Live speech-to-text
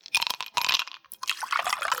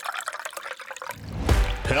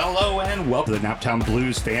Hello and welcome to the Naptown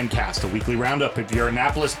Blues Fancast, a weekly roundup of your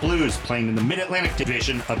Annapolis Blues playing in the Mid-Atlantic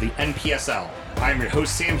Division of the NPSL. I'm your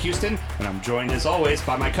host, Sam Houston, and I'm joined as always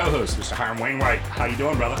by my co-host, Mr. Hiram Wainwright. How you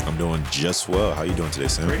doing, brother? I'm doing just well. How you doing today,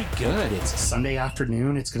 Sam? Pretty good. It's a Sunday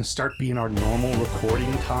afternoon. It's going to start being our normal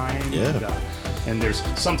recording time. Yeah. And there's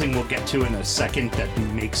something we'll get to in a second that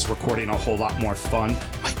makes recording a whole lot more fun.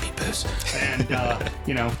 Might be booze. And,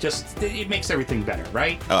 just it makes everything better,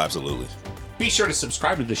 right? Oh, absolutely. Be sure to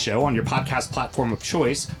subscribe to the show on your podcast platform of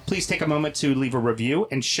choice. Please take a moment to leave a review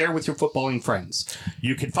and share with your footballing friends.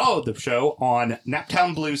 You can follow the show on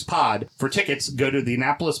Naptown Blues Pod. For tickets, go to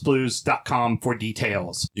theannapolisblues.com for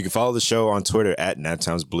details. You can follow the show on Twitter at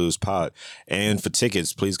Naptown's Blues Pod. And for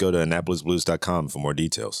tickets, please go to annapolisblues.com for more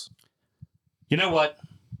details. You know what?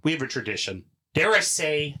 We have a tradition. Dare I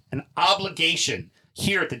say, an obligation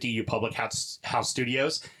here at the DU Public House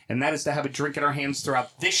Studios, and that is to have a drink in our hands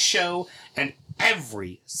throughout this show and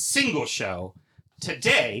every single show.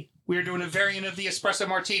 Today, we are doing a variant of the Espresso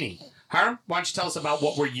Martini. Hiram, why don't you tell us about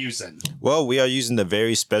what we're using? Well, we are using the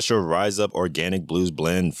very special Rise Up Organic Blues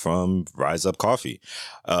Blend from Rise Up Coffee.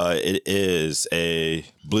 It is a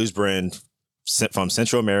blues brand from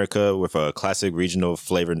Central America with a classic regional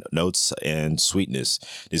flavor notes and sweetness.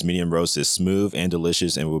 This medium roast is smooth and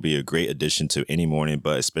delicious and will be a great addition to any morning,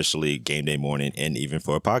 but especially game day morning and even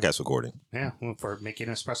for a podcast recording. Yeah, well, for making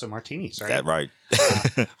espresso martinis, right? That right.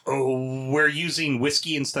 We're using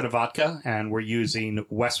whiskey instead of vodka, and we're using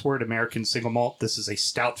Westward American Single Malt. This is a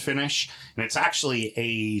stout finish, and it's actually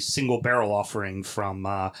a single barrel offering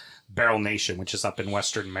from Barrel Nation, which is up in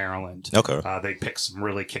Western Maryland. Okay. They pick some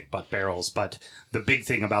really kick-butt barrels, but the big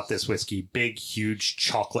thing about this whiskey, big, huge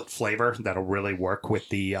chocolate flavor that'll really work with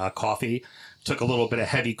the coffee. Took a little bit of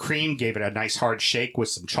heavy cream, gave it a nice hard shake with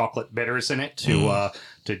some chocolate bitters in it to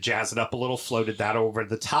jazz it up a little, floated that over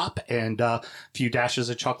the top, and a few dashes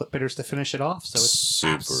of chocolate bitters to finish it off. So it's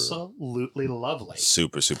absolutely lovely.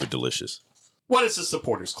 Super, super delicious. What is a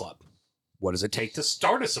supporters club? What does it take to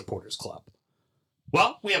start a supporters club?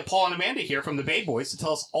 Well, we have Paul and Amanda here from the Bay Boys to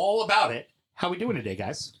tell us all about it. How are we doing today,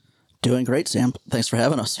 guys? Doing great, Sam. Thanks for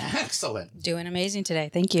having us. Excellent. Doing amazing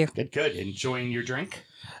today. Thank you. Good. Enjoying your drink?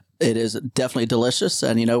 It is definitely delicious.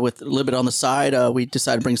 And, with a little bit on the side, we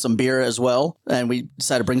decided to bring some beer as well. And we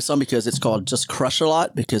decided to bring some because it's called Just Crush A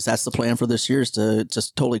Lot, because that's the plan for this year, is to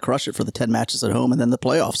just totally crush it for the 10 matches at home and then the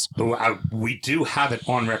playoffs. We do have it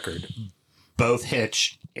on record. Both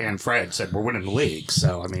Hitch and Fred said we're winning the league.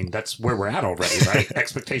 So, that's where we're at already, right?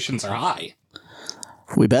 Expectations are high.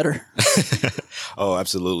 We better. Oh,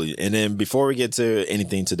 absolutely. And then before we get to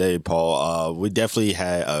anything today, Paul, we definitely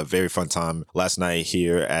had a very fun time last night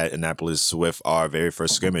here at Annapolis with our very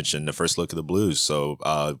first scrimmage and the first look at the Blues. So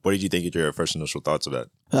what did you think of your first initial thoughts of that?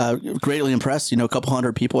 Greatly impressed. A couple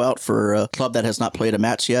hundred people out for a club that has not played a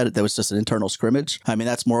match yet. That was just an internal scrimmage.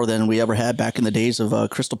 That's more than we ever had back in the days of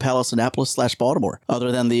Crystal Palace, Annapolis / Baltimore.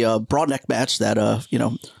 Other than the Broadneck match that,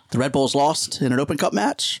 the Red Bulls lost in an Open Cup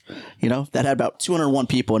match, that had about 201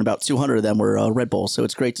 people, and about 200 of them were Red Bulls. So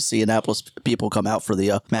it's great to see Annapolis people come out for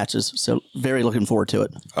the matches. So very looking forward to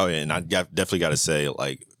it. Oh, yeah. And I definitely got to say,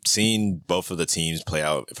 seeing both of the teams play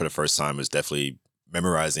out for the first time was definitely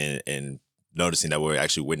memorizing and noticing that we're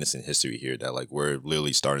actually witnessing history here, that we're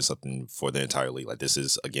literally starting something for the entire league. This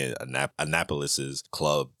is, again, Annapolis's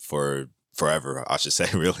club for forever, I should say,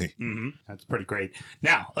 really. Mm-hmm. That's pretty great.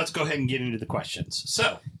 Now, let's go ahead and get into the questions.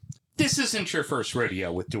 So, this isn't your first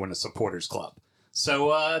rodeo with doing a supporters club.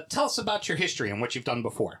 So, tell us about your history and what you've done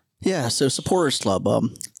before. Yeah, so supporters club.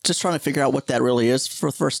 Just trying to figure out what that really is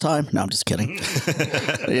for the first time. No, I'm just kidding.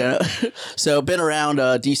 So been around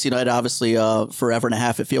DC United obviously forever and a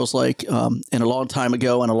half, it feels like, and a long time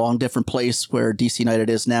ago in a long different place where DC United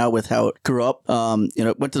is now with how it grew up.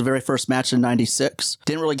 Went to the very first match in 96.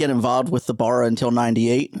 Didn't really get involved with the bar until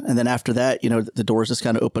 98. And then after that, the doors just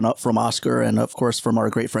kind of opened up from Oscar and, of course, from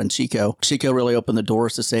our great friend Chico. Chico really opened the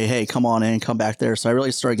doors to say, hey, come on in, come back there. So I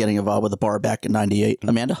really started getting involved with the bar back in 98.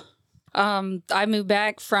 Amanda? I moved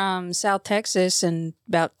back from South Texas in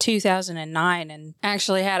about 2009 and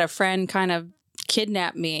actually had a friend kind of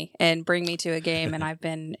kidnap me and bring me to a game. And I've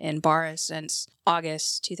been in bars since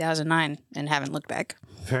August 2009 and haven't looked back.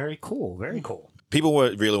 Very cool. Very cool. People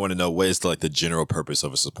really want to know what is the general purpose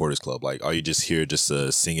of a supporters club. Are you just here just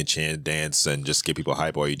to sing and chant, dance, and just get people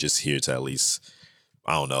hype? Or are you just here to at least,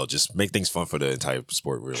 I don't know, just make things fun for the entire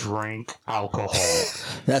sport, really? Drink alcohol.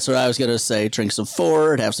 That's what I was going to say. Drink some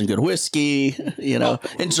Ford, have some good whiskey,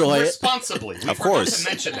 enjoy it. Responsibly. Of course. To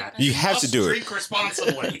mention that. You have to do it. Drink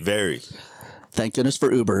responsibly. Very. Thank goodness for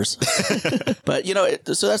Ubers. But,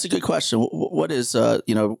 so that's a good question. What is,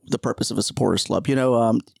 the purpose of a supporters club?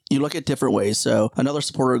 you look at different ways. So another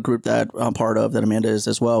supporter group that I'm part of, that Amanda is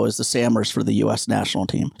as well, is the Sammers for the U.S. national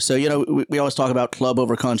team. So, we always talk about club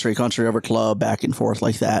over country, country over club, back and forth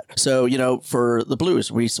like that. So, for the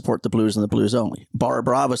Blues, we support the Blues and the Blues only. Barra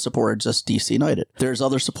Brava supported just DC United. There's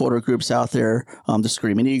other supporter groups out there, the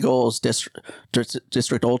Screaming Eagles,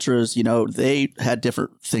 District Ultras, they had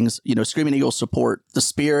different things. Screaming Eagles support the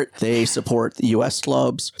Spirit. They support the U.S.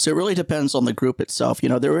 clubs. So it really depends on the group itself.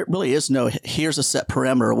 There really is no, here's a set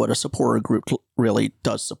parameter of what a supporter group really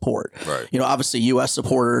does support. Right. Obviously U.S.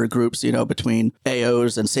 supporter groups, between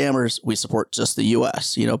AOs and Sammers, we support just the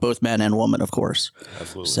U.S., both men and women, of course.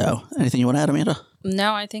 Absolutely. So anything you want to add, Amanda?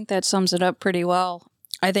 No, I think that sums it up pretty well.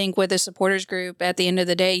 I think with a supporters group, at the end of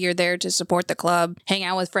the day, you're there to support the club, hang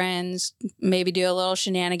out with friends, maybe do a little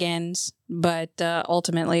shenanigans, but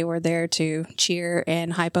ultimately we're there to cheer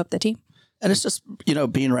and hype up the team. And it's just,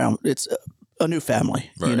 being around, it's a new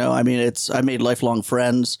family. Right. I made lifelong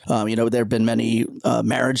friends. There have been many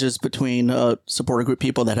marriages between supporter group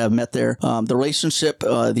people that have met there. The relationship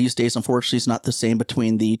these days, unfortunately, is not the same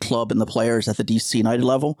between the club and the players at the DC United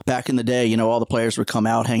level. Back in the day, all the players would come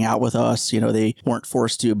out, hang out with us. They weren't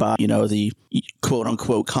forced to by, the quote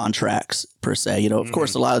unquote contracts per se. Of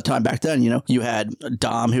course, a lot of the time back then, you had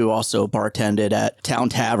Dom, who also bartended at Town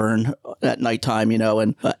Tavern at nighttime,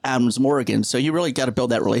 and Adams Morgan. So you really got to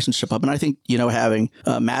build that relationship up. And I think, having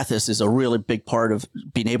Mathis is a really big part of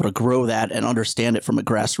being able to grow that and understand it from a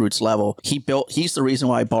grassroots level. He's the reason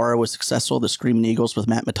why Barra was successful. The Screaming Eagles with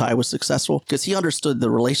Matt Matai was successful because he understood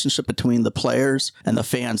the relationship between the players and the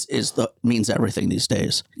fans means everything these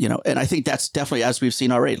days. And I think that's definitely, as we've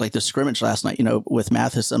seen already, like the scrimmage last night, with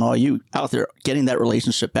Mathis and all you out there, getting that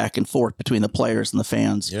relationship back and forth between the players and the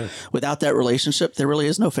fans. Yeah. Without that relationship, there really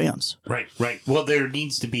is no fans. Right. Well, there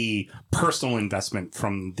needs to be personal investment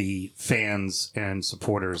from the fans and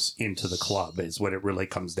supporters into the club is what it really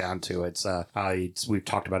comes down to. We've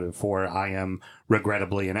talked about it before. I am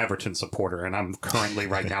regrettably an Everton supporter, and I'm currently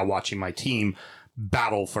right now watching my team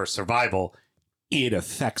battle for survival. It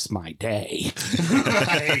affects my day.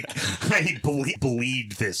 I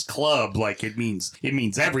bleed this club like it means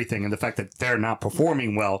everything, and the fact that they're not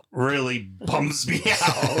performing well really bums me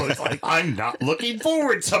out. It's like I'm not looking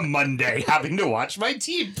forward to Monday having to watch my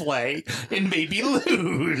team play and maybe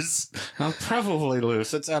lose. I'll probably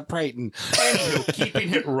lose. It's at Brighton. Anywho,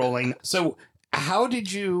 keeping it rolling. So, how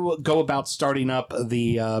did you go about starting up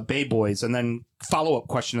the Bay Boys, and then follow-up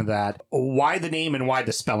question to that, why the name and why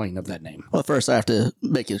the spelling of that name? Well, first I have to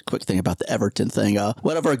make a quick thing about the Everton thing.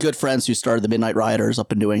 One of our good friends who started the Midnight Riders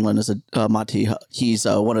up in New England is Monty. He's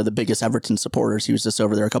one of the biggest Everton supporters. He was just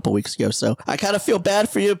over there a couple weeks ago. So I kind of feel bad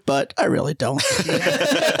for you, but I really don't.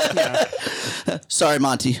 Yeah. Sorry,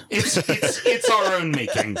 Monty. It's our own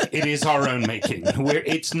making. It is our own making.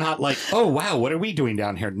 It's not like, oh, wow, what are we doing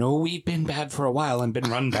down here? No, we've been bad for a while and been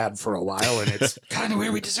run bad for a while, and it's kind of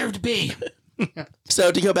where we deserve to be.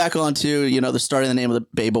 So to go back on to, the starting the name of the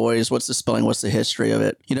Bay Boys, what's the spelling? What's the history of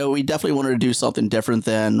it? We definitely wanted to do something different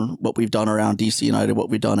than what we've done around DC United,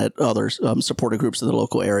 what we've done at other supporter groups in the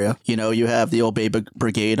local area. You have the old Bay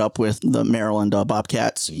Brigade up with the Maryland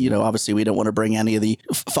Bobcats. Obviously we don't want to bring any of the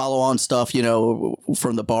follow-on stuff,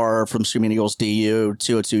 from the bar, from Screaming Eagles DU,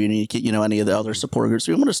 202 Unique, any of the other supporter groups.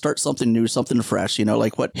 We want to start something new, something fresh,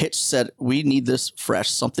 like what Hitch said, we need this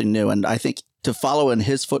fresh, something new. And I think to follow in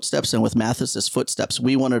his footsteps and with Mathis's footsteps,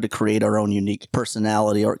 we wanted to create our own unique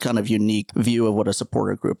personality or kind of unique view of what a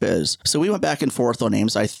supporter group is. So we went back and forth on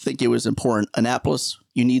names. I think it was important. Annapolis,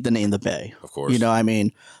 you need the name the Bay. Of course.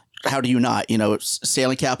 How do you not?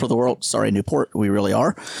 Sailing capital of the world. Sorry, Newport. We really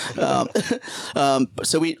are. So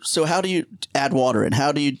how do you add water in?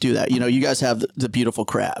 How do you do that? You guys have the beautiful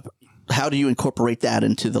crab. How do you incorporate that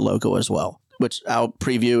into the logo as well? Which I'll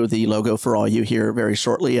preview the logo for all you here very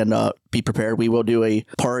shortly, and be prepared. We will do a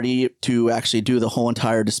party to actually do the whole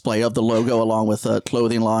entire display of the logo along with a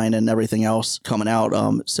clothing line and everything else coming out.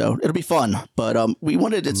 So it'll be fun, but we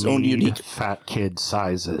wanted its own unique fat kid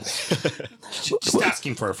sizes. Just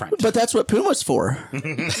asking for a friend. But that's what Puma's for.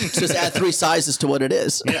 Just add 3 sizes to what it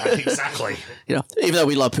is. Yeah, exactly. Even though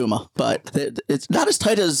we love Puma, but it's not as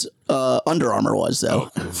tight as Under Armour was,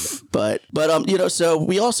 though. But so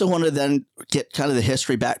we also want to then get kind of the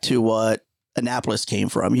history back to what Annapolis came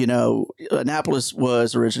from. Annapolis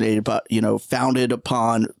was originated, but founded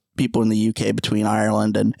upon people in the UK between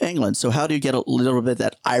Ireland and England. So how do you get a little bit of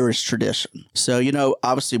that Irish tradition? So,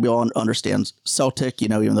 obviously we all understand Celtic,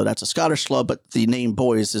 even though that's a Scottish club, but the name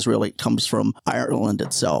Boys comes from Ireland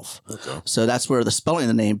itself. Okay. So that's where the spelling of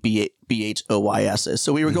the name BHOYS is.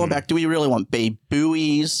 So we were going back, do we really want Bay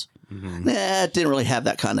Buoys? it didn't really have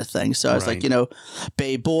that kind of thing. So I was like, Right.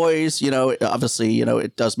 Bay Boys, obviously,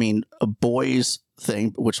 it does mean a boys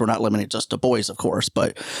thing, which we're not limiting just to boys, of course,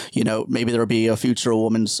 but maybe there'll be a future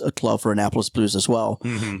women's club for Annapolis Blues as well.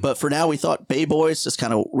 But for now, we thought Bay Boys just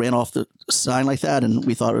kind of ran off the sign like that, and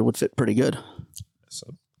we thought it would fit pretty good.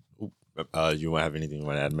 So, you want to have anything you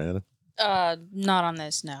want to add, man? Not on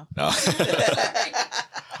this, no. No.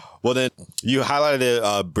 Well, then you highlighted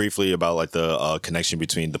it briefly about like the connection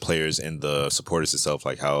between the players and the supporters itself,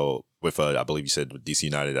 like how with I believe you said with DC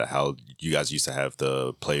United, how you guys used to have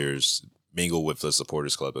the players mingle with the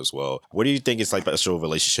supporters club as well. What do you think is like the actual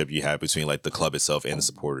relationship you have between like the club itself and the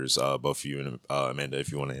supporters? Both you and Amanda,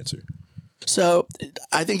 if you want to answer. So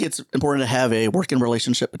I think it's important to have a working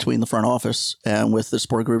relationship between the front office and with the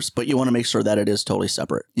support groups, but you want to make sure that it is totally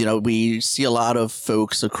separate. We see a lot of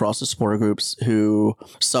folks across the support groups who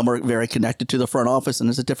some are very connected to the front office, and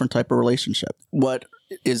it's a different type of relationship. What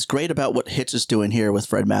is great about what Hitch is doing here with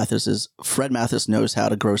Fred Mathis is Fred Mathis knows how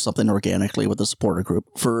to grow something organically with the supporter group.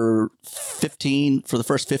 For the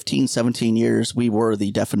first 15, 17 years, we were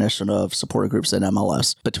the definition of supporter groups in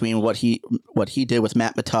MLS between what he did with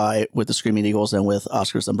Matt Matai with the Screaming Eagles and with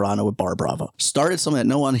Oscar Zambrano with Bar Brava. Started something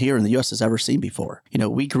that no one here in the U.S. has ever seen before.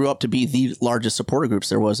 We grew up to be the largest supporter groups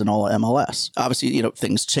there was in all of MLS. Obviously,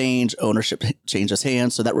 things change, ownership changes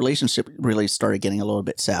hands, so that relationship really started getting a little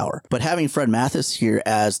bit sour. But having Fred Mathis here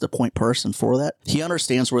as the point person for that, he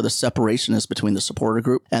understands where the separation is between the supporter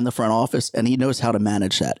group and the front office, and he knows how to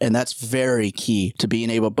manage that. And that's very key to being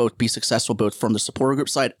able to both be successful both from the supporter group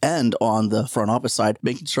side and on the front office side,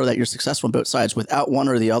 making sure that you're successful on both sides. Without one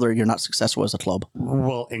or the other, you're not successful as a club.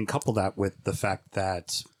 Well, and couple that with the fact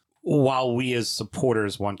that while we as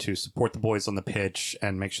supporters want to support the boys on the pitch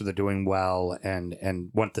and make sure they're doing well and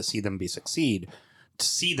want to see them succeed,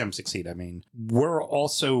 I mean, we're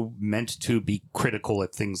also meant to be critical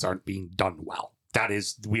if things aren't being done well. That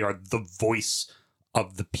is, we are the voice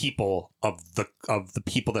of the people of the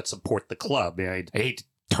people that support the club. I hate to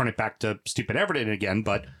turn it back to stupid Everton again,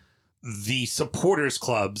 but the supporters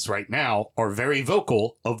clubs right now are very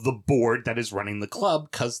vocal of the board that is running the club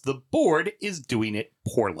because the board is doing it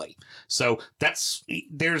poorly. So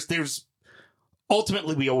there's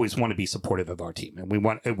ultimately, we always want to be supportive of our team, and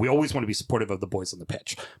we always want to be supportive of the boys on the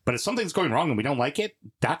pitch. But if something's going wrong and we don't like it,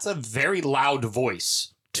 that's a very loud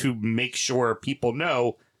voice to make sure people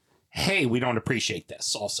know, hey, we don't appreciate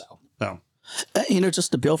this also. So.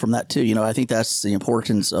 Just to build from that too, I think that's the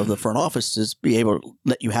importance of the front office is be able to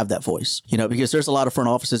let you have that voice, because there's a lot of front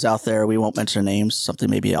offices out there. We won't mention names, something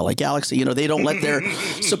maybe LA Galaxy, they don't let their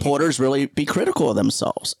supporters really be critical of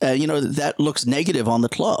themselves. That looks negative on the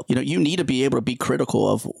club. You need to be able to be critical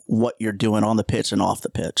of what you're doing on the pitch and off the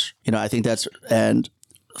pitch. I think and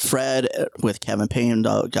Fred with Kevin Payne,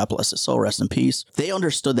 God bless his soul, rest in peace. They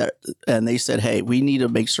understood that, and they said, hey, we need to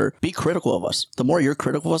make sure, be critical of us. The more you're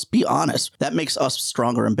critical of us, be honest. That makes us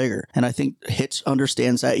stronger and bigger. And I think Hitch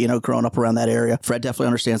understands that, growing up around that area. Fred definitely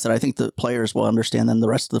understands that. I think the players will understand, and the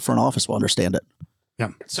rest of the front office will understand it.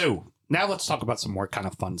 Yeah. So now let's talk about some more kind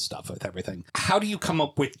of fun stuff with everything. How do you come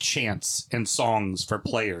up with chants and songs for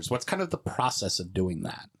players? What's kind of the process of doing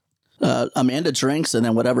that? Amanda drinks, and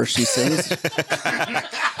then whatever she sings.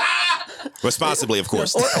 Responsibly, of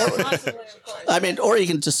course. Or you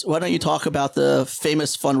can just, why don't you talk about the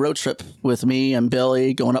famous fun road trip with me and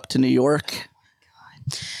Billy going up to New York?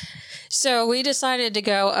 So we decided to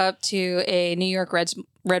go up to a New York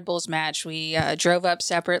Red Bulls match. We drove up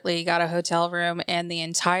separately, got a hotel room, and the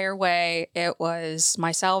entire way it was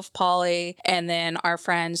myself, Polly, and then our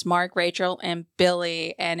friends Mark, Rachel, and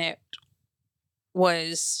Billy, and it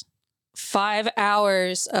was 5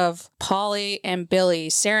 hours of Polly and Billy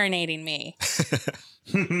serenading me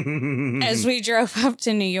as we drove up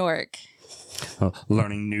to New York.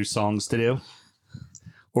 Learning new songs to do?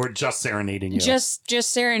 Or just serenading you? Just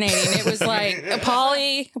serenading. It was like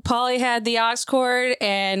Polly had the aux cord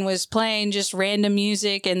and was playing just random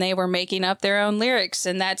music, and they were making up their own lyrics,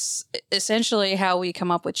 and that's essentially how we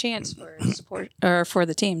come up with chants for support or for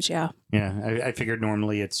the teams. Yeah. Yeah, I figured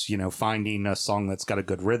normally it's finding a song that's got a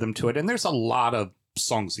good rhythm to it, and there's a lot of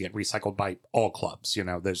songs that get recycled by all clubs.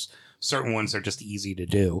 There's certain ones that are just easy to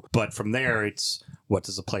do, but from there it's what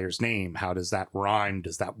does a player's name? How does that rhyme?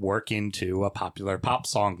 Does that work into a popular pop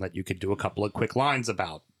song that you could do a couple of quick lines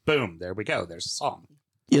about? Boom, there we go. There's a song.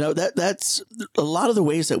 That's a lot of the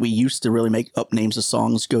ways that we used to really make up names of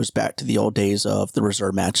songs goes back to the old days of the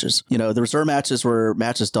reserve matches. The reserve matches were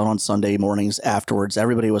matches done on Sunday mornings afterwards.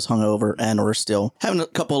 Everybody was hungover and were still having a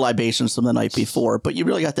couple of libations from the night before, but you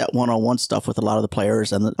really got that one-on-one stuff with a lot of the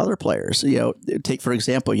players and the other players. Take for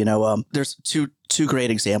example, there's two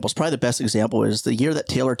great examples. Probably the best example is the year that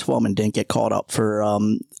Taylor Twellman didn't get called up for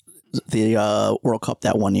the World Cup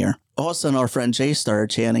that one year. All of a sudden, our friend Jay started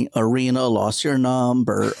chanting, "Arena lost your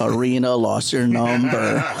number, Arena lost your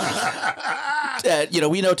number."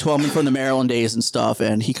 We know Twellman from the Maryland days and stuff,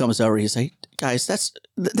 and he comes over, he's like, "Guys,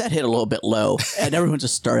 that hit a little bit low," and everyone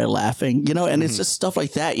just started laughing, and it's just stuff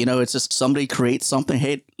like that. It's just somebody creates something,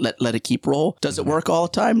 hey, let it keep roll. Does it work all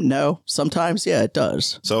the time? No. Sometimes, yeah, it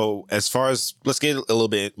does. So as far as, let's get a little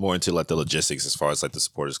bit more into like the logistics as far as like the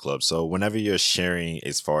supporters club. So whenever you're sharing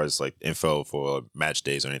as far as like info for match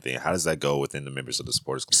days or anything, how does that go within the members of the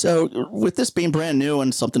supporters club? So with this being brand new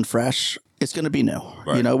and something fresh, it's going to be new.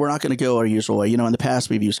 Right. We're not going to go our usual way. In the past,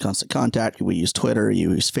 we've used Constant Contact. We use Twitter.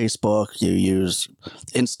 You use Facebook. You use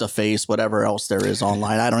InstaFace, whatever else there is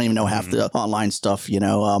online. I don't even know half the online stuff,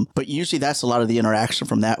 But usually that's a lot of the interaction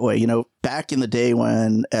from that way. Back in the day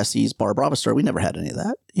when SE's Bar Brava started, we never had any of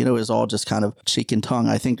that. It was all just kind of cheek and tongue.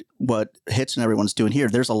 I think what Hitch and everyone's doing here,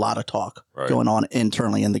 there's a lot of talk going on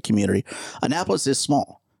internally in the community. Annapolis is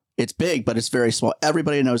small. It's big, but it's very small.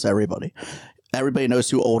 Everybody knows everybody. Everybody knows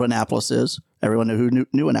who Old Annapolis is. Everyone knows who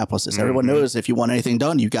New Annapolis is. Everyone knows if you want anything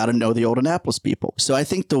done, you got to know the Old Annapolis people. So I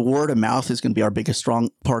think the word of mouth is going to be our biggest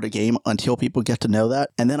strong part of the game until people get to know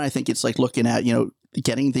that. And then I think it's like looking at,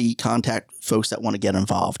 getting the contact folks that want to get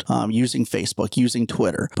involved, using Facebook, using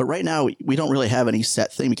Twitter. But right now, we don't really have any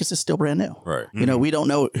set thing because it's still brand new. Right. We don't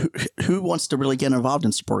know who wants to really get involved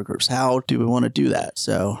in support groups. How do we want to do that?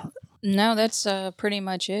 So... No, that's pretty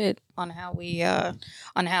much it on how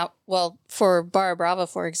for Bar Brava,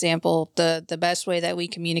 for example, the best way that we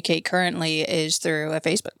communicate currently is through a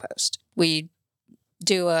Facebook post. We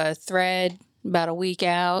do a thread about a week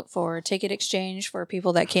out for ticket exchange for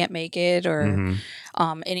people that can't make it or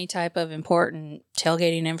any type of important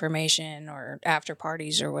tailgating information or after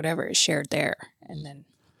parties or whatever is shared there. And then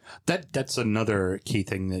that's another key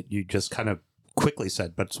thing that you just kind of quickly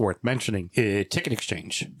said, but it's worth mentioning. Ticket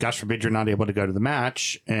exchange. Gosh forbid you're not able to go to the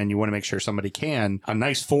match and you want to make sure somebody can. A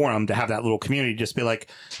nice forum to have that little community just be like,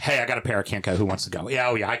 hey, I got a pair, I can't go. Who wants to go? Yeah,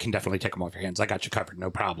 I can definitely take them off your hands. I got you covered. No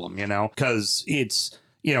problem, because it's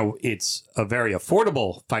a very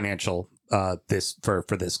affordable financial this for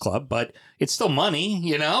this club, but it's still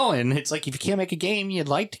money, and it's like if you can't make a game, you'd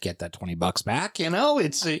like to get that $20 back,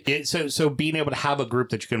 so being able to have a group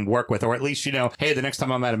that you can work with, or at least, hey, the next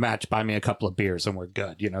time I'm at a match, buy me a couple of beers and we're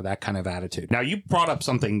good, that kind of attitude. Now you brought up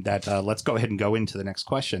something that let's go ahead and go into the next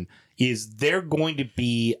question. Is there going to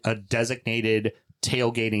be a designated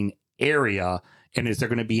tailgating area, and is there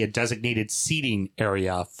going to be a designated seating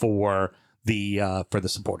area for the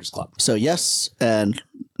supporters club? So yes, and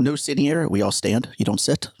no sitting area. We all stand. You don't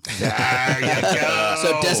sit. There you go.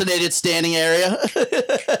 So designated standing area.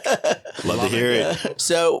 Love to hear it.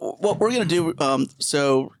 So what we're gonna do?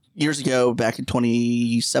 So years ago, back in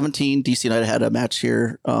 2017, DC United had a match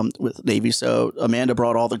here with Navy. So Amanda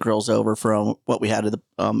brought all the grills over from what we had at the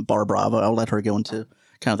Bar Brava. I'll let her go into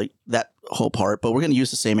kind of that whole part, but we're going to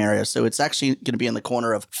use the same area. So it's actually going to be in the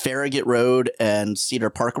corner of Farragut Road and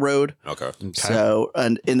Cedar Park Road. Okay. So,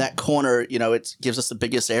 and in that corner, it gives us the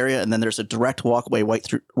biggest area, and then there's a direct walkway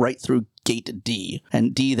right through gate D,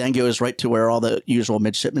 and D then goes right to where all the usual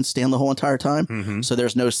midshipmen stand the whole entire time. So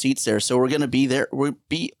there's no seats there. So we're going to be there. We'll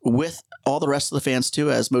be with all the rest of the fans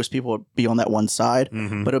too, as most people would be on that one side,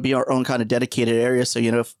 but it'll be our own kind of dedicated area. So,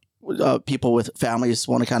 if people with families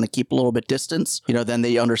want to kind of keep a little bit distance, then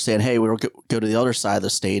they understand, hey, we'll go to the other side of the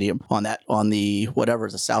stadium on the whatever,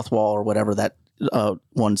 the south wall or whatever that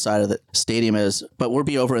one side of the stadium is. But we'll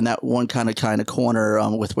be over in that one kind of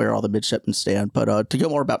corner with where all the midshipmen stand. But to go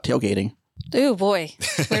more about tailgating. Oh boy,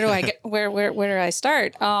 where do I get, where do I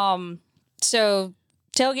start? So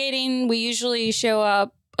tailgating, we usually show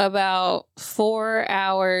up about 4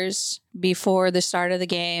 hours before the start of the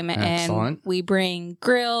game. Excellent. And we bring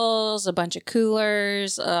grills, a bunch of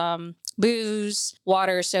coolers, booze,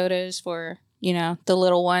 water, sodas for, the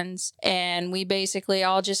little ones. And we basically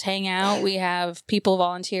all just hang out. We have people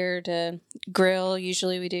volunteer to grill.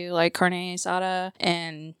 Usually we do like carne asada,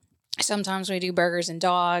 and sometimes we do burgers and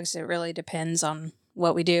dogs. It really depends on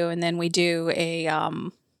what we do. And then we do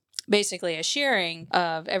basically a sharing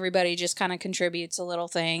of everybody just kind of contributes a little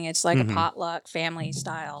thing. It's like a potluck family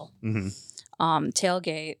style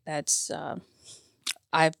tailgate. That's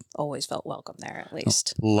I've always felt welcome there, at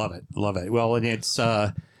least. Love it. Well, and it's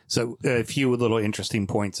So a few little interesting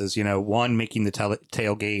points is, one, making the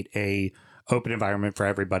tailgate a open environment for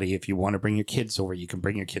everybody. If you want to bring your kids over, you can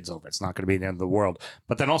bring your kids over. It's not going to be the end of the world.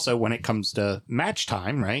 But then also when it comes to match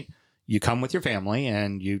time, right? You come with your family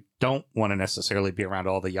and you don't want to necessarily be around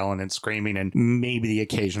all the yelling and screaming, and maybe the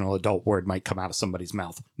occasional adult word might come out of somebody's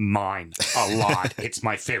mouth. Mine, a lot. It's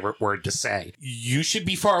my favorite word to say. You should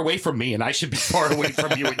be far away from me and I should be far away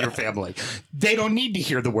from you and your family. They don't need to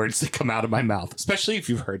hear the words that come out of my mouth, especially if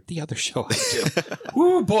you've heard the other show I do.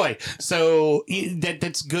 Ooh, boy. So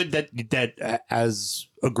that's good that as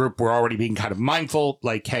a group, we're already being kind of mindful,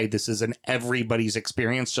 like, hey, this isn't everybody's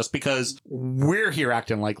experience. Just because we're here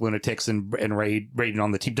acting like lunatics and raiding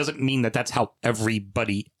on the team doesn't mean that that's how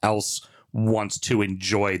everybody else wants to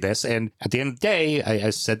enjoy this. And at the end of the day,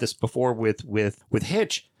 I said this before with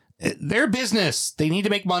Hitch, their business, they need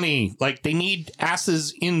to make money. Like, they need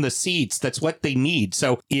asses in the seats. That's what they need.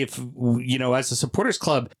 So if, as a supporters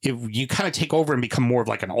club, if you kind of take over and become more of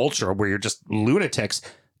like an ultra where you're just lunatics,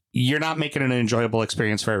 you're not making an enjoyable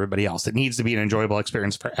experience for everybody else. It needs to be an enjoyable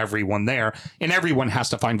experience for everyone there. And everyone has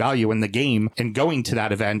to find value in the game. And going to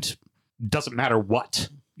that event doesn't matter what,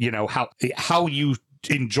 how you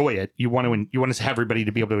enjoy it. You want to have everybody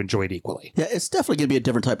to be able to enjoy it equally. Yeah, it's definitely going to be a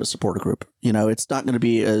different type of supporter group. It's not going to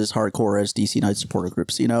be as hardcore as DC United supporter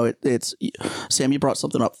groups. It's Sam, you brought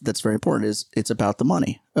something up that's very important. Is it's about the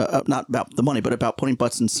money, not about the money, but about putting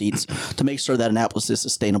butts in seats to make sure that Annapolis is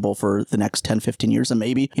sustainable for the next 10, 15 years. And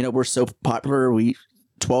maybe, we're so popular,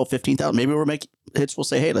 12, 15,000, maybe we're making Hitch will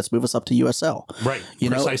say, hey, let's move us up to USL. Right.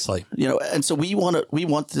 Precisely. And so we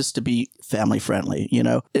want this to be family friendly.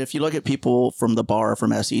 If you look at people from the bar,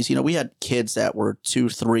 from SEs, we had kids that were 2,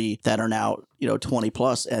 3 that are now, 20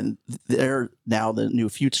 plus, and they're now the new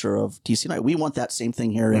future of DC United. We want that same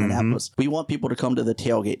thing here in Annapolis. We want people to come to the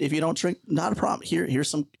tailgate. If you don't drink, not a problem. Here's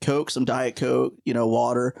some Coke, some Diet Coke,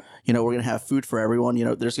 water. We're going to have food for everyone.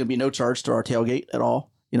 There's going to be no charge to our tailgate at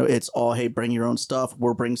all. It's all, hey, bring your own stuff.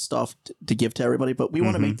 We'll bring stuff to give to everybody. But we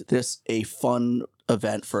want to make this a fun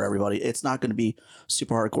event for everybody. It's not going to be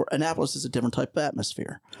super hardcore. Annapolis is a different type of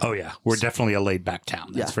atmosphere. Oh, yeah. We're definitely a laid-back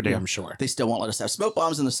town. That's for damn sure. They still won't let us have smoke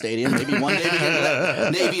bombs in the stadium. Maybe one day we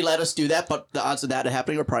can Navy let us do that, but the odds of that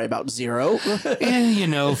happening are probably about 0.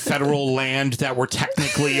 And, federal land that we're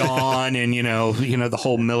technically on, and, the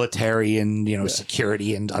whole military and,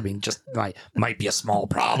 security, and, just might be a small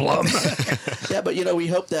problem. Yeah, but, we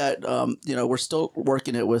hope that, we're still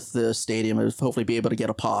working it with the stadium and hopefully be able to get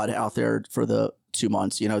a pod out there for the 2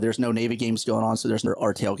 months. There's no Navy games going on, so there's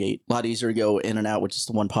our tailgate. A lot easier to go in and out with just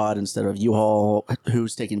the one pod instead of U-Haul,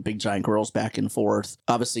 who's taking big giant girls back and forth.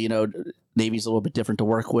 Obviously, Navy's a little bit different to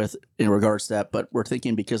work with in regards to that, but we're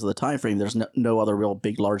thinking because of the time frame, there's no other real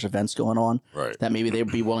big, large events going on. Right. That maybe they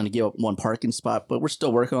would be willing to give up one parking spot, but we're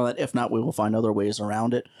still working on that. If not, we will find other ways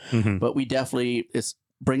around it. But we definitely,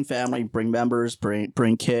 bring family, bring members,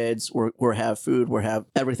 bring kids, we'll have food, we'll have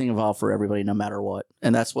everything involved for everybody no matter what.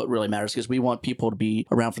 And that's what really matters, because we want people to be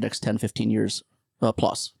around for the next 10, 15 years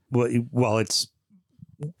plus. Well,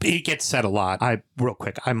 it gets said a lot. Real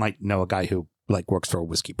quick, I might know a guy who works for a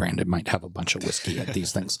whiskey brand and might have a bunch of whiskey at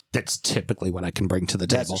these things. That's typically what I can bring to the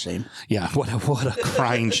table. That's a shame. Yeah, what a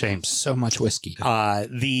crying shame. So much whiskey.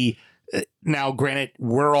 Now, granted,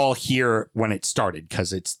 we're all here when it started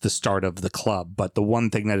because it's the start of the club. But the one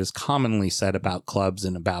thing that is commonly said about clubs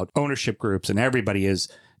and about ownership groups and everybody is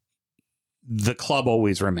the club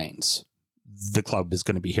always remains. The club is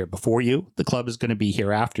going to be here before you. The club is going to be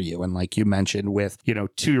here after you. And like you mentioned with,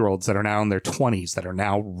 2-year-olds that are now in their 20s that are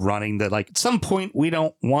now running at some point, we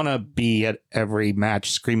don't want to be at every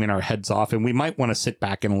match screaming our heads off. And we might want to sit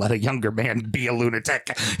back and let a younger man be a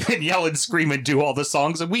lunatic and yell and scream and do all the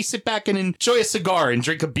songs. And we sit back and enjoy a cigar and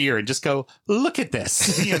drink a beer and just go, look at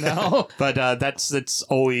this, But that's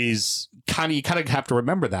always you kind of have to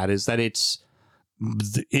remember that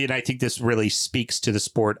and I think this really speaks to the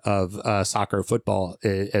sport of soccer, football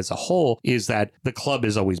as a whole, is that the club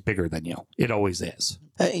is always bigger than you. It always is.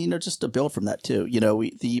 Just to build from that too,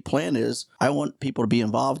 the plan is I want people to be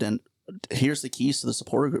involved, and here's the keys to the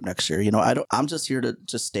supporter group next year. I'm just here to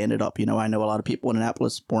just stand it up. I know a lot of people in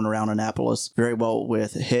Annapolis, born around Annapolis, very well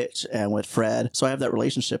with Hitch and with Fred. So I have that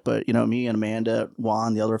relationship. But, me and Amanda,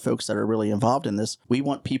 Juan, the other folks that are really involved in this, we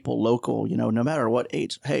want people local, no matter what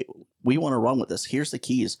age. Hey, we want to run with this. Here's the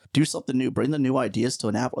keys. Do something new. Bring the new ideas to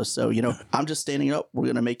Annapolis. So, I'm just standing up. We're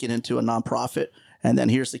going to make it into a nonprofit. And then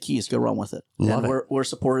here's the keys. Go run with it. Love and it. we're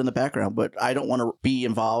supported in the background, but I don't want to be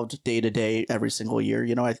involved day to day every single year.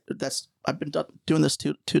 I've been doing this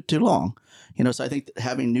too long. So I think that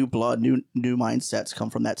having new blood, new mindsets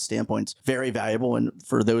come from that standpoint. It's very valuable. And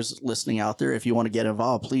for those listening out there, if you want to get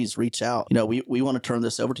involved, please reach out. We want to turn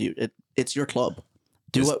this over to you. It's your club.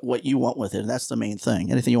 Do what you want with it. And that's the main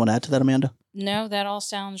thing. Anything you want to add to that, Amanda? No, that all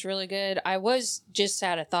sounds really good. I was just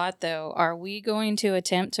had a thought, though. Are we going to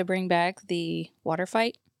attempt to bring back the water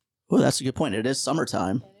fight? Well, that's a good point. It is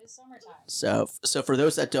summertime. It is summertime. So for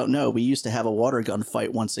those that don't know, we used to have a water gun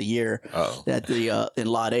fight once a year at the in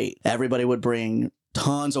Lot 8. Everybody would bring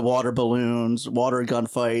tons of water balloons, water gun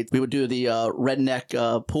fights. We would do the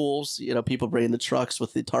redneck pools. People bringing the trucks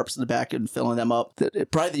with the tarps in the back and filling them up.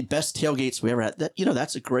 Probably the best tailgates we ever had.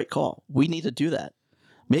 That's a great call. We need to do that.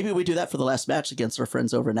 Maybe we do that for the last match against our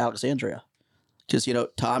friends over in Alexandria. Because,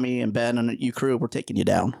 Tommy and Ben and you crew, we're taking you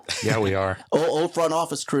down. Yeah, we are. Old front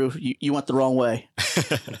office crew, you went the wrong way.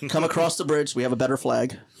 Come across the bridge. We have a better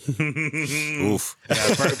flag. Oof. Yeah,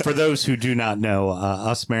 for those who do not know,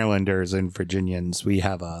 us Marylanders and Virginians, we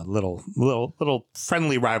have a little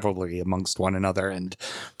friendly rivalry amongst one another. And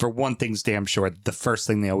for one thing's damn sure, the first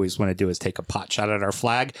thing they always want to do is take a pot shot at our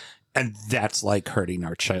flag. And that's like hurting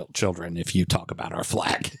our children if you talk about our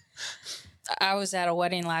flag. I was at a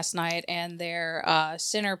wedding last night, and their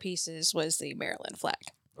centerpieces was the Maryland flag.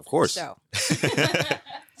 Of course. So,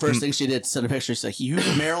 First thing she did, sent a picture. She's like, "You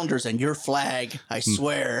Marylanders and your flag, I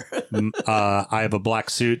swear." I have a black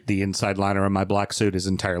suit. The inside liner of my black suit is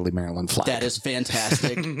entirely Maryland flag. That is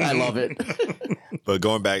fantastic. I love it. But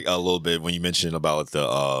going back a little bit, when you mentioned about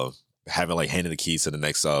the having like handing the keys to the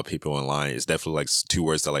next people in line, it's definitely like two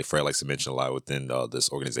words that like Fred likes to mention a lot within this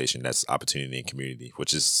organization. That's opportunity and community,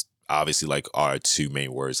 which is obviously like our two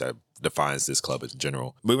main words that defines this club in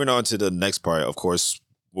general. Moving on to the next part, of course,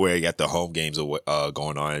 where you got the home games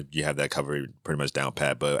going on, you have that covered pretty much down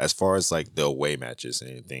pat. But as far as like the away matches and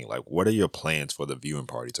anything, like what are your plans for the viewing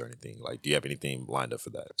parties or anything? Like, do you have anything lined up for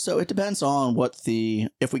that? So it depends on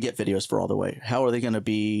if we get videos for all the way, how are they going to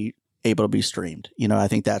be able to be streamed? I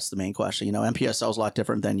think that's the main question. MPSL is a lot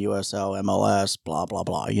different than USL, MLS, blah, blah,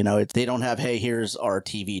 blah. They don't have, hey, here's our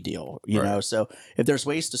TV deal, Right. So if there's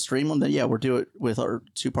ways to stream them, then yeah, we'll do it with our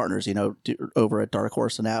two partners, over at Dark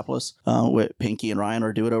Horse Annapolis with Pinky and Ryan,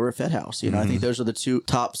 or do it over at Fed House. I think those are the two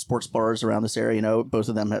top sports bars around this area. Both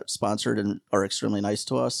of them have sponsored and are extremely nice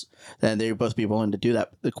to us. And they both be willing to do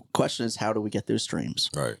that. The question is, how do we get those streams?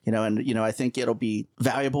 Right. I think it'll be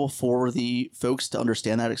valuable for the folks to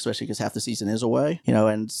understand that, especially because half the season is away,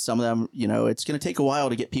 and some of them, it's going to take a while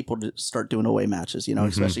to get people to start doing away matches,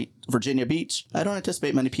 especially Virginia Beach. I don't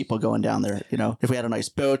anticipate many people going down there. If we had a nice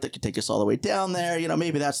boat that could take us all the way down there,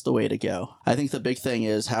 maybe that's the way to go. I think the big thing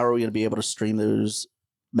is, how are we going to be able to stream those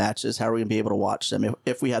matches? How are we going to be able to watch them?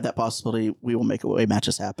 If we have that possibility, we will make away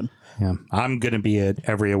matches happen. Yeah, I'm going to be at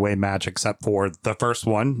every away match except for the first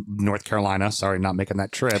one, North Carolina. Sorry, not making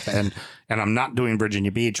that trip. And I'm not doing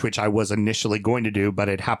Virginia Beach, which I was initially going to do, but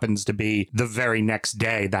it happens to be the very next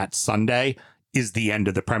day, that Sunday, is the end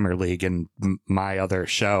of the Premier League. And my other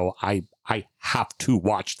show, I have to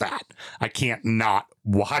watch that. I can't not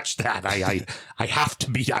watch that. I have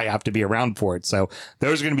to be around for it. So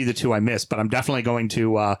those are going to be the two I miss, but I'm definitely going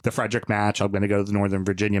to the Frederick match. I'm going to go to the Northern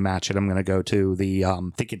Virginia match, and I'm going to go to the I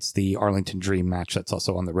think it's the Arlington Dream match that's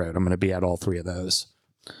also on the road. I'm going to be at all three of those.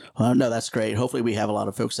 No, that's great. Hopefully we have a lot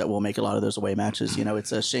of folks that will make a lot of those away matches.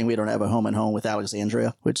 It's a shame we don't have a home and home with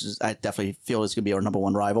Alexandria, which is, I definitely feel is going to be our number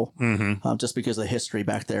one rival, just because of the history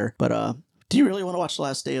back there. But do you really want to watch the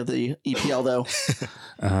last day of the EPL, though?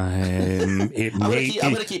 I'm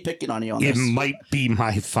going to keep picking on you on this. It might be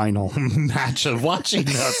my final match of watching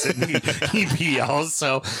us in the EPL,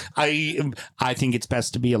 so I think it's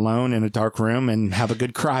best to be alone in a dark room and have a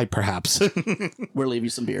good cry, perhaps. We'll leave you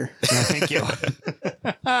some beer. Thank you.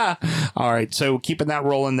 All right, so keeping that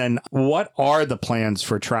rolling, then, what are the plans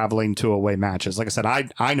for traveling to away matches? Like I said,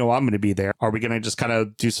 I know I'm going to be there. Are we going to just kind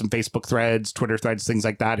of do some Facebook threads, Twitter threads, things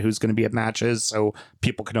like that? Who's going to be at matches so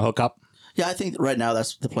people can hook up? Yeah, I think right now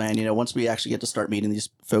that's the plan. Once we actually get to start meeting these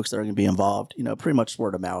folks that are going to be involved, pretty much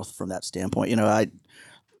word of mouth from that standpoint.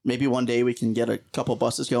 Maybe one day we can get a couple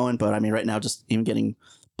buses going, but I mean, right now, just even getting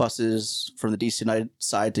buses from the DC United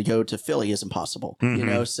side to go to Philly is impossible.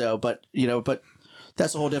 But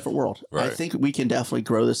that's a whole different world. Right. I think we can definitely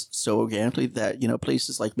grow this so organically that,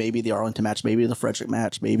 places like maybe the Arlington match, maybe the Frederick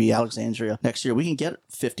match, maybe Alexandria next year, we can get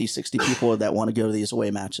 50, 60 people that want to go to these away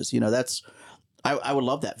matches. I would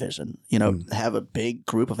love that vision, have a big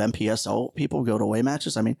group of MPSL people go to away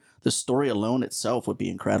matches. I mean, the story alone itself would be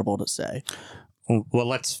incredible to say. Well,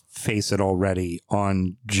 let's face it already.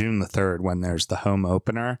 On June the 3rd, when there's the home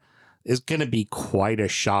opener, is going to be quite a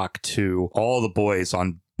shock to all the boys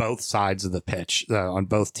on both sides of the pitch, on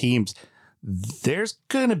both teams. There's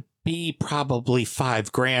going to be probably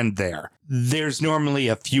 $5,000 there. There's normally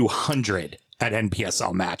a few hundred at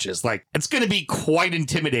NPSL matches. Like, it's going to be quite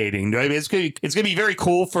intimidating. I mean, it's going to be very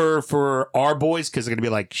cool for our boys, because they're going to be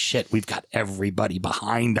like, shit, we've got everybody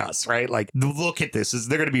behind us, right? Like, look at this.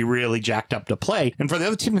 They're going to be really jacked up to play. And for the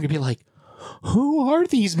other team, they're going to be like, who are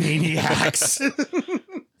these maniacs?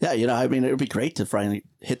 Yeah, I mean, it would be great to finally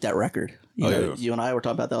hit that record. You and I were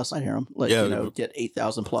talking about that last night, Hiram. Like, get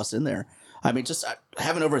 8,000 plus in there. I mean, just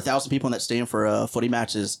having over 1,000 people in that stadium for a footy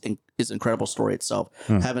match is an incredible story itself.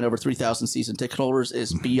 Having over 3,000 season ticket holders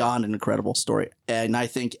is beyond an incredible story. And I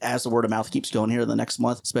think as the word of mouth keeps going here the next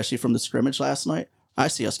month, especially from the scrimmage last night, I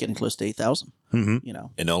see us getting close to 8,000. And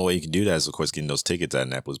the only way you can do that is, of course, getting those tickets at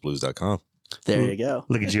AnnapolisBlues.com. There you go.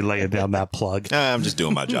 Look at you laying down that plug. I'm just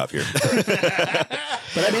doing my job here.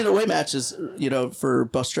 But I mean, the away matches, for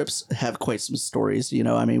bus trips have quite some stories.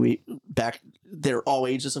 I mean, they're all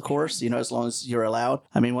ages, of course, as long as you're allowed.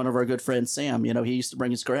 I mean, one of our good friends, Sam, he used to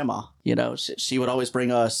bring his grandma. She would always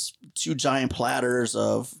bring us 2 giant platters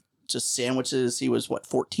of just sandwiches. He was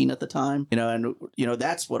 14 at the time, and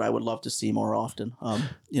that's what I would love to see more often,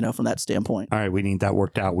 from that standpoint. All right, we need that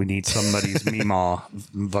worked out. We need somebody's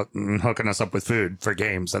Meemaw hooking us up with food for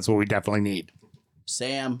games. That's what we definitely need.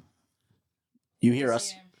 Sam, you hear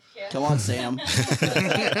us? Yeah. Come on, Sam.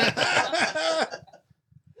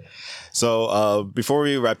 So before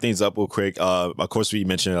we wrap things up real quick, of course, we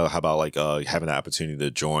mentioned how about having the opportunity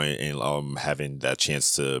to join and having that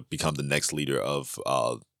chance to become the next leader of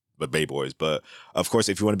the Bay Boys. But of course,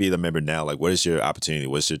 if you want to be the member now, what is your opportunity?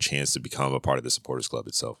 What's your chance to become a part of the supporters club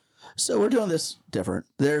itself? So we're doing this different.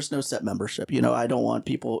 There's no set membership. I don't want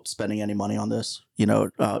people spending any money on this.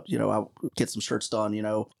 I'll get some shirts done.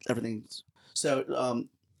 Everything. So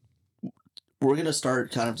we're going to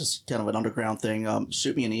start kind of an underground thing.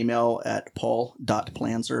 Shoot me an email at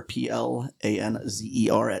paul.planzer, PLANZER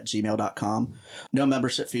 @gmail.com. No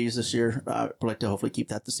membership fees this year. I'd like to hopefully keep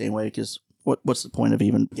that the same way, because what's the point of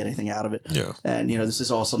even getting anything out of it? Yeah. And, this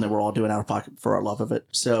is all something we're all doing out of pocket for our love of it.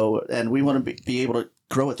 So, and we want to be able to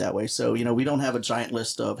grow it that way. So, we don't have a giant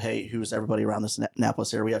list of, hey, who's everybody around this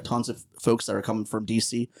Annapolis area. We have tons of folks that are coming from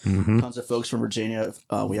DC, tons of folks from Virginia.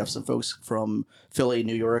 We have some folks from Philly,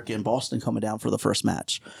 New York, and Boston coming down for the first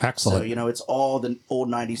match. Excellent. So, it's all the old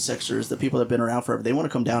 96ers, the people that have been around forever. They want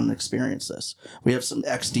to come down and experience this. We have some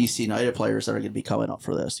ex-DC United players that are going to be coming up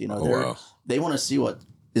for this. Wow. They want to see what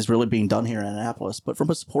is really being done here in Annapolis. But from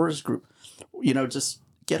a supporters group, just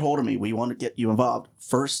get hold of me. We want to get you involved.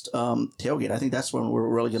 First tailgate. I think that's when we're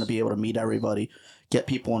really going to be able to meet everybody, get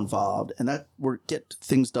people involved, and that we're get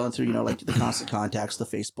things done through, the constant contacts, the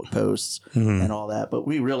Facebook posts, and all that. But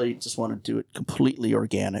we really just want to do it completely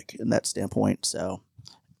organic in that standpoint. So,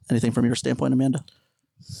 anything from your standpoint, Amanda?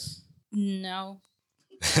 No.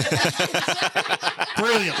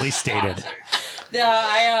 Brilliantly stated. No,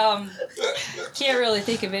 I can't really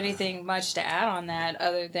think of anything much to add on that,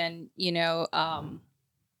 other than,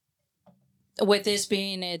 with this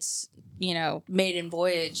being its, maiden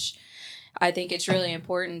voyage, I think it's really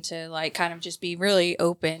important to kind of just be really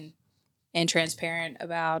open and transparent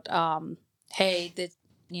about, hey,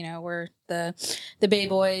 we're the Bay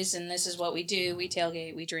Boys, and this is what we do. We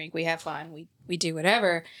tailgate, we drink, we have fun, we do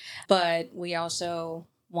whatever, but we also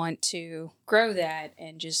want to grow that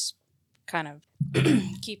and just kind of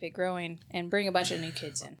keep it growing and bring a bunch of new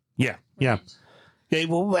kids in. Yeah.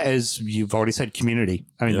 Well, as you've already said, community.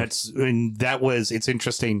 I mean, it's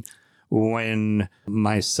interesting when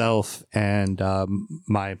myself and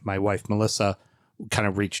my wife, Melissa, kind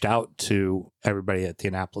of reached out to everybody at the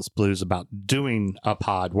Annapolis Blues about doing a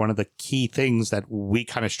pod. One of the key things that we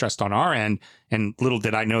kind of stressed on our end, and little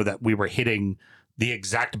did I know that we were hitting the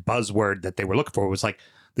exact buzzword that they were looking for, was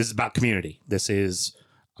this is about community. This is,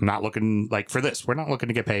 I'm not looking for this. We're not looking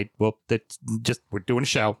to get paid. Well, that's just, we're doing a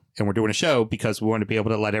show, and we're doing a show because we want to be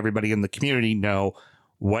able to let everybody in the community know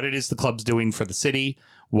what it is the club's doing for the city,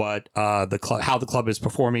 what how the club is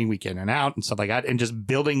performing week in and out and stuff like that, and just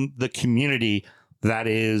building the community that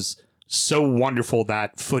is so wonderful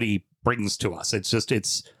that footy brings to us.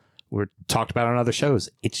 We're talked about on other shows.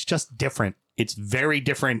 It's just different. It's very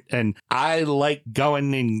different. And I like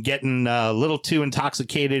going and getting a little too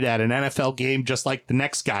intoxicated at an NFL game, just like the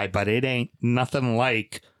next guy, but it ain't nothing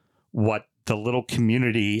like what the little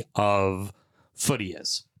community of footy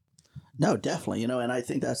is. No, definitely. And I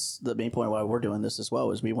think that's the main point why we're doing this as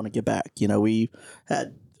well, is we want to get back. We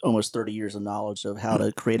had almost 30 years of knowledge of how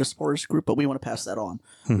to create a supporters group, but we want to pass that on.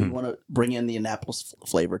 We want to bring in the Annapolis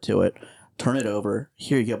flavor to it, turn it over.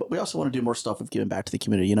 Here you go. But we also want to do more stuff of giving back to the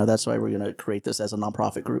community. You know, that's why we're going to create this as a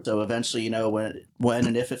nonprofit group. So eventually, you know, when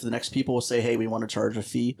and if the next people will say, hey, we want to charge a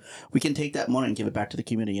fee, we can take that money and give it back to the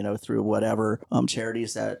community, you know, through whatever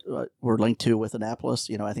charities that we're linked to with Annapolis.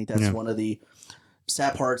 You know, I think that's one of the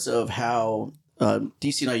sad parts of how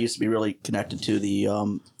DC and I used to be really connected to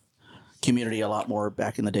the community a lot more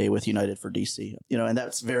back in the day with United for DC. You know, and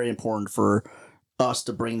that's very important for us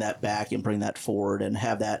to bring that back and bring that forward and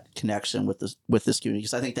have that connection with this community,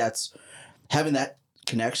 because I think that's having that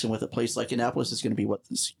connection with a place like Annapolis is going to be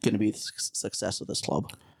what's going to be the success of this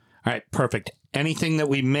club. All right, perfect. Anything that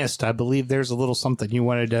we missed? I believe there's a little something you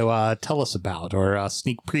wanted to tell us about, or a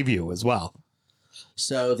sneak preview as well.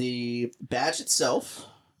 So the badge itself,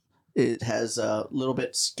 it has a little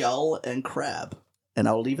bit skull and crab, and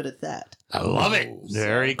I'll leave it at that. I love it.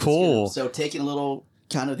 Very cool. So taking a little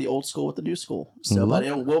kind of the old school with the new school. So, but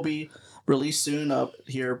it will be released soon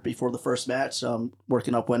here before the first match.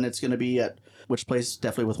 Working up when it's going to be at which place,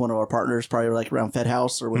 definitely with one of our partners, probably like around Fed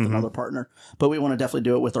House or with another partner. But we want to definitely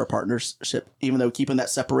do it with our partnership, even though keeping that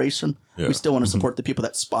separation. Yeah. We still want to support the people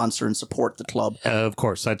that sponsor and support the club. Of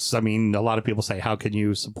course. A lot of people say, how can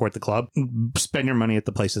you support the club? Spend your money at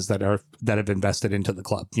the places that have invested into the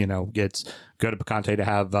club. You know, go to Picante to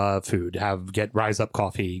have food, get Rise Up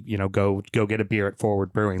coffee, you know, go get a beer at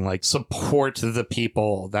Forward Brewing. Like, support the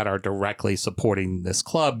people that are directly supporting this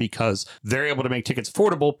club, because they're able to make tickets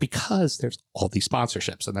affordable because there's all these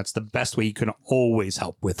sponsorships, and that's the best way you can always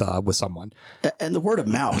help with someone. And the word of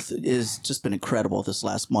mouth has just been incredible this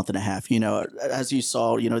last month and a half. You know, as you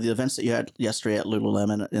saw, you know, the events that you had yesterday at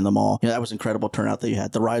Lululemon in the mall, you know, that was incredible turnout that you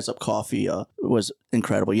had. The Rise Up coffee was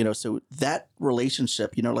incredible. You know, so that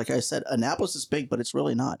relationship, you know, like I said, Annapolis is big, but it's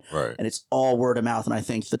really not. Right. And it's all word of mouth. And I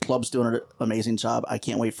think the club's doing an amazing job. I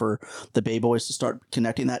can't wait for the Bay Boys to start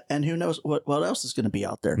connecting that. And who knows what else is going to be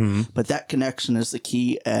out there. But that connection is the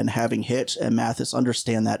key, and having Hitch and Mathis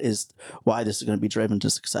understand that is why this is going to be driven to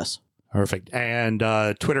success. Perfect. And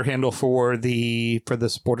Twitter handle for the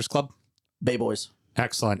supporters club? Bay Boys.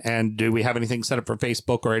 Excellent. And do we have anything set up for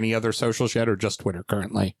Facebook or any other socials yet, or just Twitter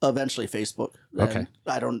currently? Eventually Facebook. Okay.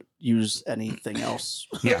 I don't use anything else.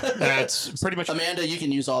 Yeah, that's pretty much. Amanda, you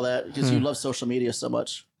can use all that because you love social media so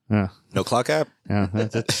much. Yeah. No clock app? Yeah.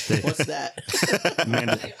 What's that?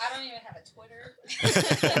 Amanda. I don't even have a Twitter.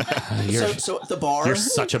 So at the bar. You're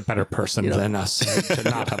such a better person than us to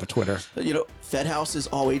not have a Twitter. You know, Fed House is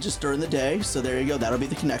all ages during the day. So there you go. That'll be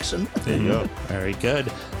the connection. There you go. Very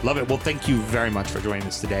good. Love it. Well, thank you very much for joining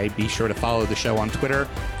us today. Be sure to follow the show on Twitter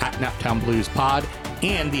at Naptown Blues Pod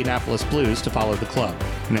and the Annapolis Blues to follow the club.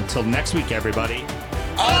 And until next week, everybody,